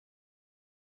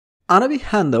ANAVI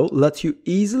Handle lets you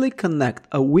easily connect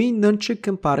a Wii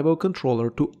Nunchuk-compatible controller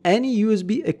to any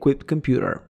USB-equipped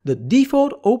computer. The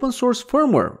default open-source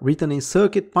firmware written in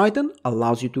CircuitPython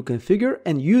allows you to configure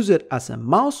and use it as a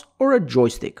mouse or a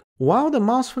joystick. While the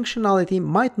mouse functionality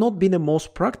might not be the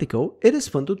most practical, it is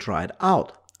fun to try it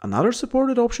out. Another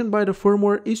supported option by the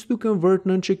firmware is to convert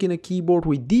Nunchuk in a keyboard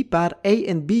with D-pad A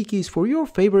and B keys for your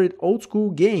favorite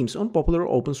old-school games on popular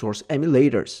open-source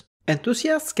emulators.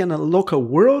 Enthusiasts can unlock a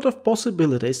world of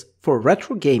possibilities for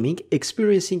retro gaming,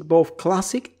 experiencing both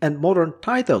classic and modern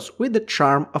titles with the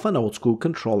charm of an old-school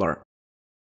controller.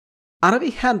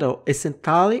 ANAVI Handle is an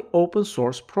entirely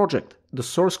open-source project. The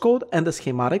source code and the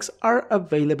schematics are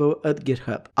available at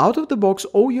GitHub. Out of the box,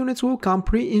 all units will come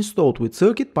pre-installed with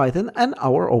CircuitPython and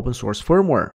our open-source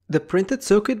firmware. The printed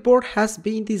circuit board has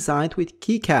been designed with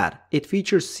KiCad. It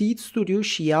features Seeed Studio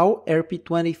XIAO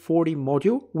RP2040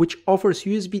 module, which offers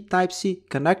USB Type-C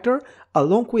connector,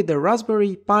 along with the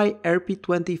Raspberry Pi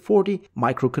RP2040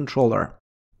 microcontroller.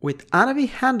 With ANAVI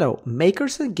Handle,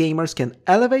 makers and gamers can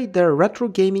elevate their retro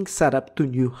gaming setup to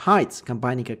new heights,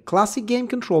 combining a classic game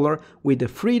controller with the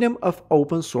freedom of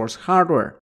open source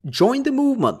hardware. Join the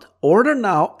movement, order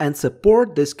now and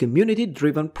support this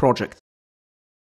community-driven project.